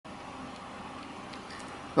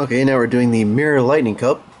Okay, now we're doing the Mirror Lightning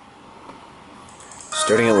Cup.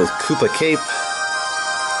 Starting out with Koopa Cape.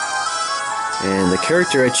 And the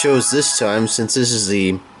character I chose this time, since this is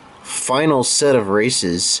the final set of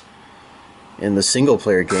races in the single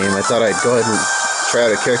player game, I thought I'd go ahead and try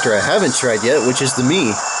out a character I haven't tried yet, which is the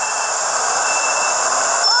Mii.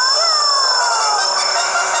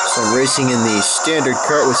 So I'm racing in the standard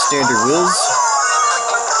kart with standard wheels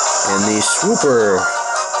and the swooper.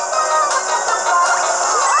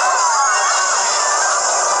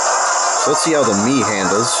 So let's see how the Mii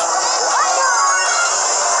handles.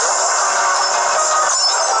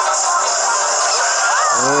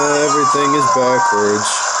 Everything is backwards.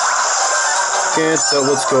 Can't tell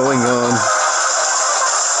what's going on.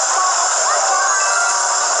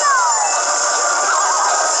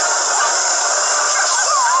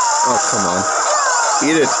 Oh, come on.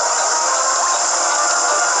 Eat it.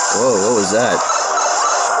 Whoa, what was that?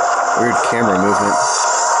 Weird camera movement.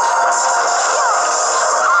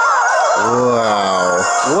 Wow.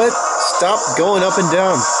 What? Stop going up and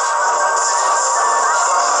down.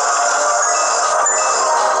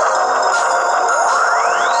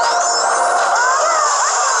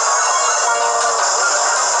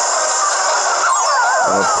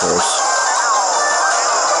 Of course.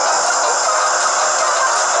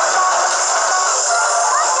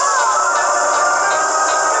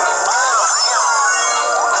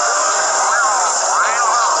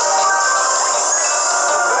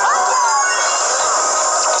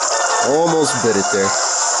 Almost bit it there.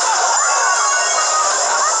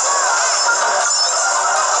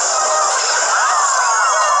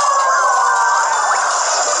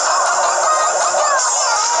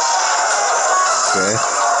 Okay.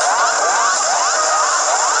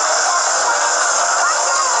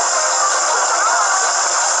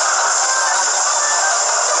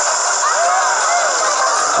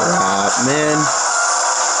 Crap, man.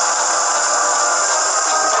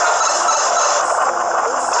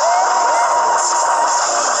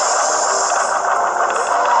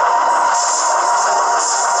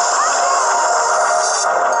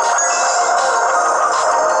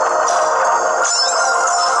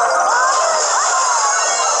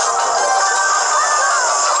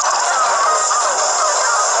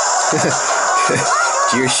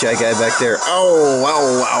 Dear shy guy back there. Oh, wow,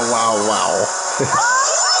 wow, wow, wow.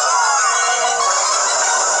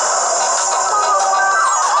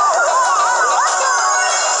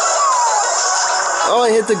 Oh,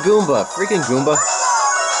 I hit the Goomba. Freaking Goomba.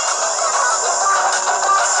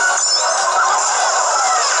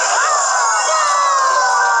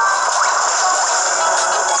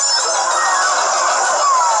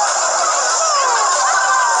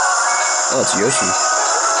 Oh, it's Yoshi.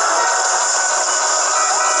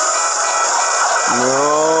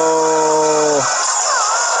 No.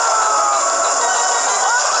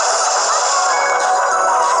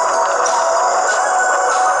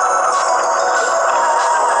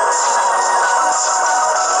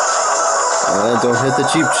 Don't hit the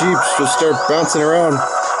cheap cheeps. She'll start bouncing around.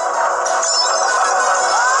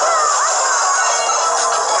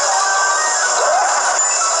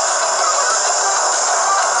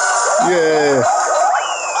 Yeah.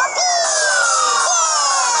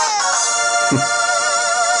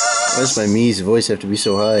 Why does my Mii's voice have to be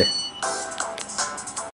so high?